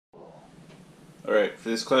Alright, for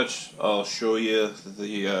this clutch, I'll show you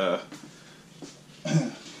the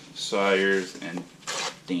sires and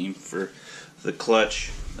theme for the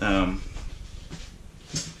clutch. The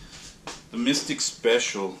Mystic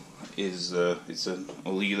Special is it's an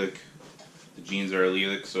allelic. The genes are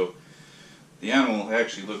allelic, so the animal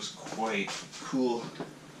actually looks quite cool.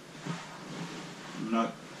 I'm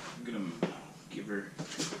not gonna give you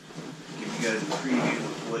guys a preview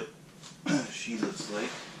of what she looks like.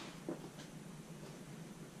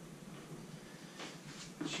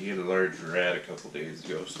 She had a large rat a couple days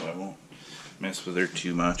ago, so I won't mess with her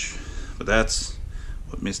too much. But that's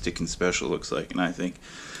what Mystic and Special looks like, and I think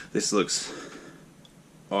this looks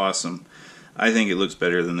awesome. I think it looks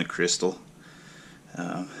better than the Crystal.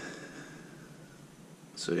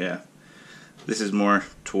 So yeah, this is more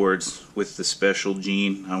towards with the Special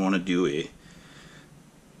gene. I want to do a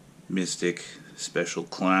Mystic Special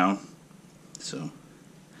Clown. So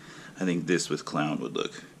I think this with Clown would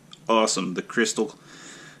look awesome. The Crystal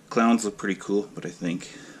Clowns look pretty cool, but I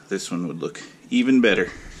think this one would look even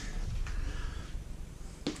better.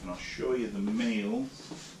 And I'll show you the males.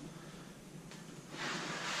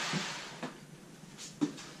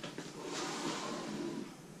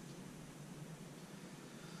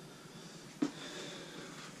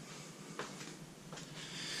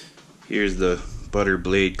 Here's the Butter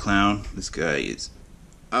Blade Clown. This guy is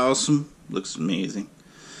awesome. Looks amazing.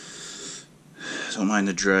 Don't mind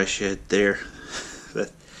the dry shed there.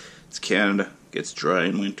 It's Canada. Gets dry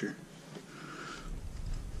in winter.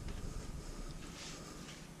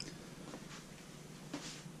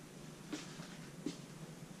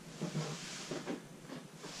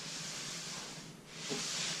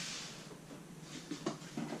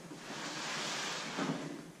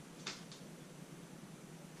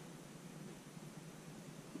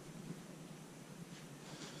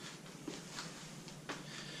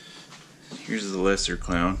 Here's the lesser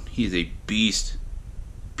clown. He's a beast.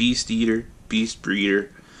 Beast eater, beast breeder,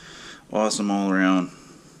 awesome all around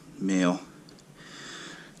male.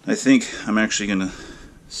 I think I'm actually gonna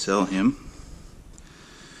sell him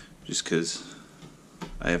just because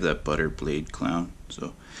I have that Butter Blade Clown,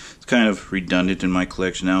 so it's kind of redundant in my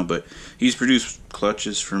collection now, but he's produced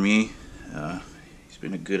clutches for me. He's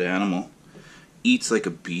been a good animal. Eats like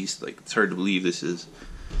a beast. Like, it's hard to believe this is.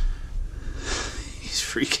 He's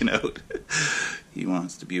freaking out. He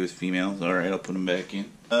wants to be with females. Alright, I'll put him back in.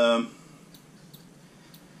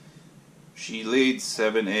 She laid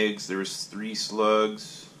 7 eggs. There was 3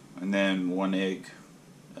 slugs, and then 1 egg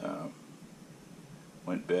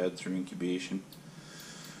went bad through incubation.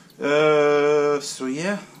 So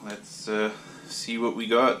yeah, let's see what we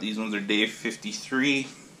got. These ones are day 53.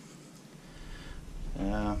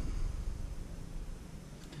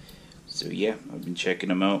 So yeah, I've been checking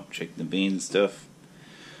them out, checking the veins and stuff.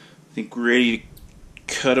 I think we're ready to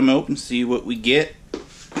cut them out and see what we get.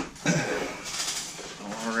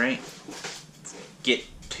 Alright, let's get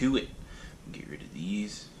to it. Get rid of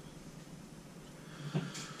these.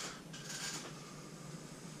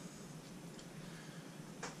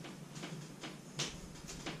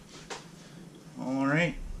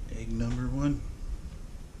 Alright, egg number 1.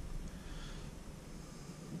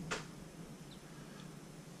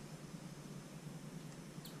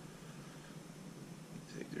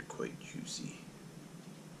 These eggs are quite juicy.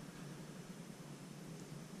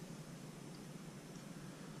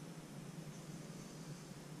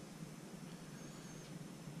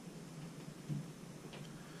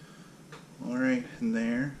 Alright, and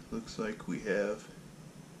there looks like we have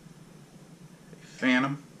a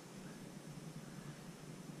Phantom.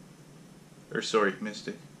 Or sorry,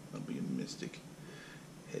 Mystic. That'll be a Mystic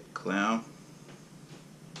head clown.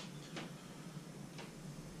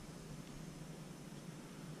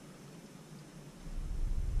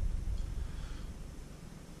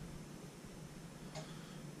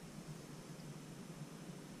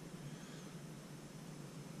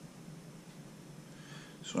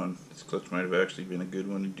 This clutch might have actually been a good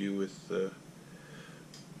one to do with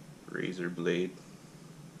razor blade.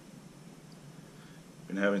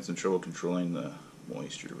 Been having some trouble controlling the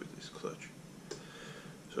moisture with this clutch.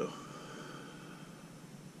 So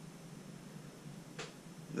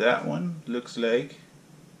that one looks like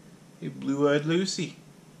a Blue-Eyed Lucy,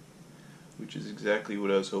 which is exactly what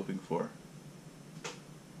I was hoping for.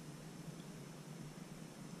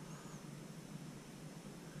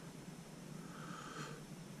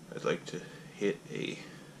 I'd like to hit a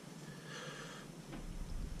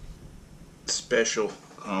special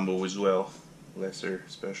combo as well. Lesser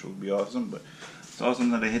special would be awesome, but it's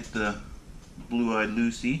awesome that I hit the Blue-Eyed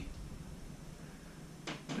Lucy.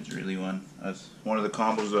 It's really one of the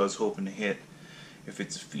combos I was hoping to hit. If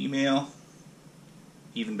it's a female,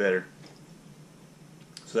 even better.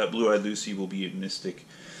 So that Blue-Eyed Lucy will be a Mystic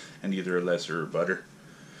and either a lesser or butter.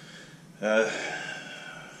 So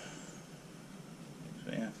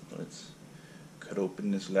yeah, let's cut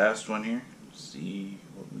open this last one here and see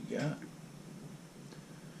what we got.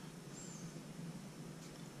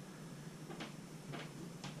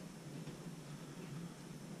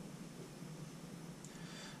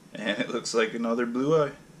 And it looks like another blue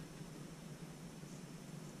eye.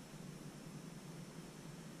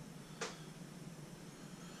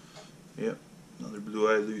 Yep, another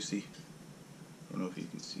Blue-Eyed Lucy. I don't know if you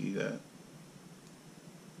can see that.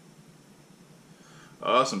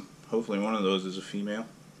 Awesome. Hopefully one of those is a female.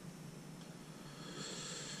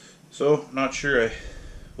 So, not sure.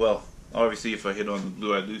 Well, obviously if I hit on the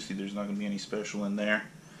Blue-Eyed Lucy, there's not going to be any special in there.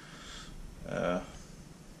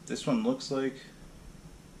 This one looks like...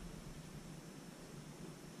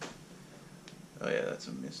 Oh yeah, that's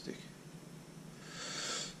a Mystic.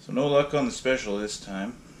 So no luck on the special this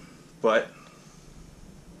time. But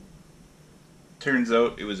turns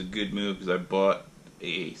out it was a good move because I bought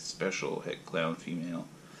a special Het Clown female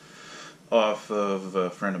off of a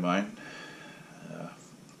friend of mine,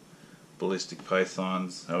 Ballistic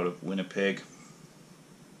Pythons out of Winnipeg.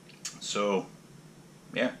 So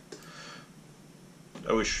yeah,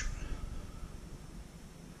 I was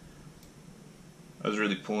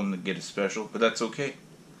really pulling to get a special, but that's okay.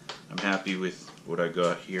 I'm happy with what I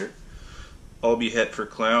got here. I'll be Het for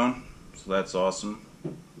Clown, so that's awesome.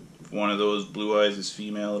 If one of those blue eyes is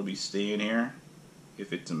female, it'll be staying here.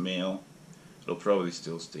 If it's a male, it'll probably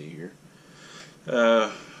still stay here.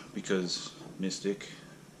 Because Mystic,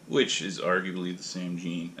 which is arguably the same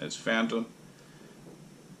gene as Phantom,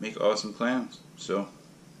 make awesome clowns. So,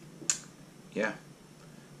 yeah.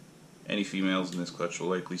 Any females in this clutch will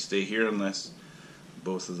likely stay here unless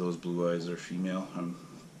both of those blue eyes are female. I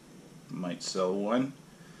might sell one.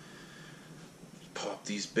 Pop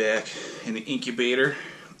these back in the incubator.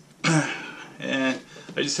 And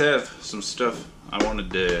I just have some stuff I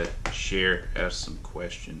wanted to share, ask some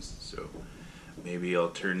questions. So maybe I'll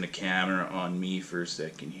turn the camera on me for a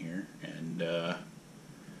second here, and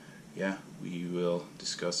yeah, we will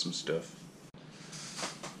discuss some stuff.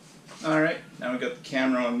 Alright, now we got the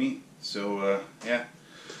camera on me. So yeah,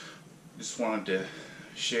 just wanted to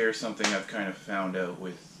share something I've kind of found out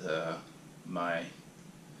with my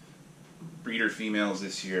breeder females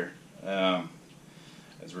this year.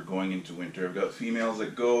 As we're going into winter, I've got females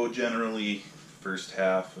that go generally first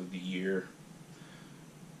half of the year,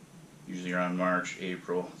 usually around March,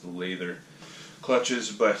 April, to lay their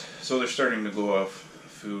clutches, but so they're starting to go off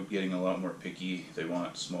food, getting a lot more picky. They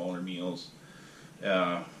want smaller meals.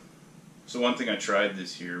 So one thing I tried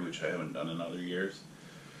this year, which I haven't done in other years,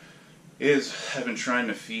 is I've been trying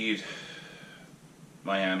to feed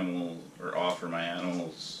my animals, or offer my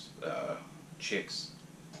animals, chicks.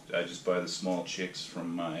 I just buy the small chicks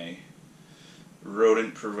from my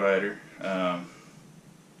rodent provider.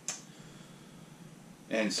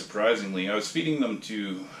 And surprisingly, I was feeding them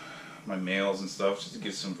to my males and stuff just to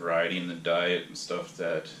give some variety in the diet and stuff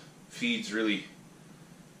that feeds really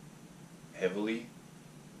heavily,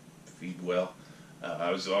 feed well.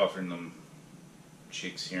 I was offering them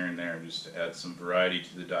chicks here and there just to add some variety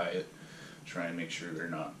to the diet, try and make sure they're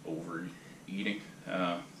not overeating.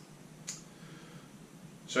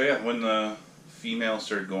 So yeah, when the female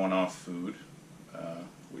started going off food,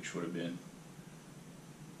 which would have been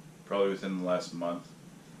probably within the last month,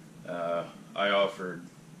 I offered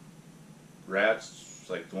rats,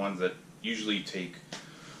 like the ones that usually take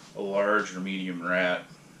a large or medium rat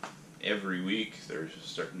every week. They're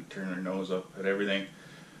starting to turn their nose up at everything.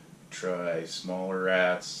 Try smaller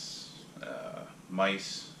rats,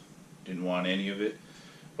 mice, didn't want any of it.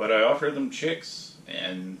 But I offered them chicks,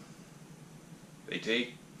 and they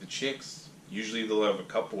take the chicks. Usually they'll have a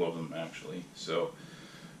couple of them actually. So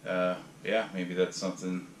yeah, maybe that's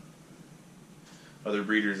something other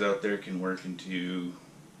breeders out there can work into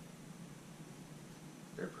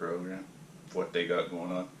their program, what they got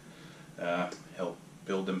going on. Help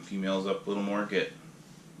build them females up a little more, get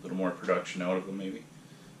a little more production out of them maybe.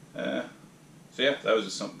 So yeah, that was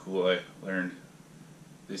just something cool I learned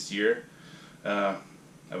this year. I've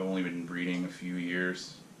only been breeding a few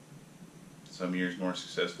years, some years more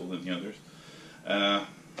successful than the others. I'm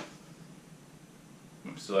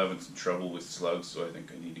still having some trouble with slugs, so I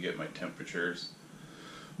think I need to get my temperatures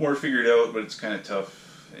more figured out, but it's kind of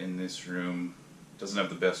tough in this room. It doesn't have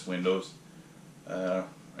the best windows.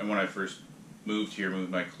 And when I first moved here, moved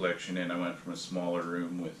my collection in, I went from a smaller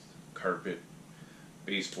room with carpet,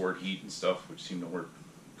 baseboard heat and stuff, which seemed to work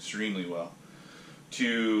extremely well,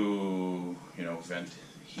 to, you know, vent,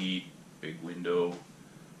 heat, big window,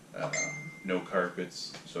 no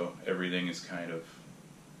carpets, so everything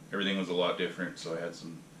was a lot different. So I had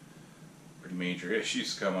some pretty major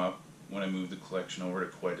issues come up when I moved the collection over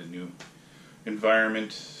to quite a new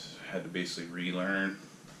environment. I had to basically relearn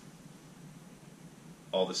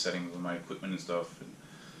all the settings of my equipment and stuff, and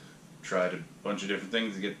tried a bunch of different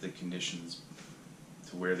things to get the conditions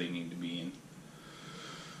to where they need to be. And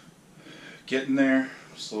getting there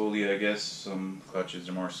slowly, I guess. Some clutches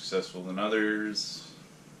are more successful than others.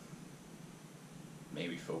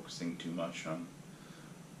 Maybe focusing too much on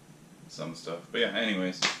some stuff. But yeah,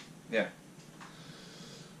 anyways, yeah.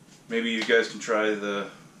 Maybe you guys can try the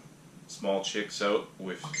small chicks out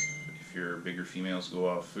with if your bigger females go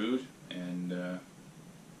off food, and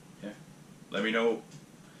yeah, let me know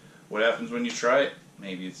what happens when you try it.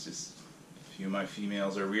 Maybe it's just a few of my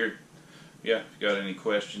females are weird. Yeah, if you got any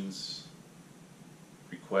questions,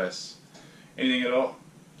 requests, anything at all,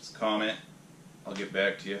 just comment. I'll get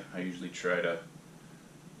back to you. I usually try to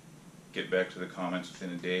get back to the comments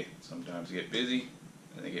within a day. Sometimes I get busy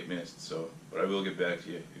and they get missed, but I will get back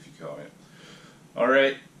to you if you comment.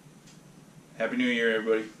 Alright, Happy New Year,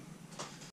 everybody.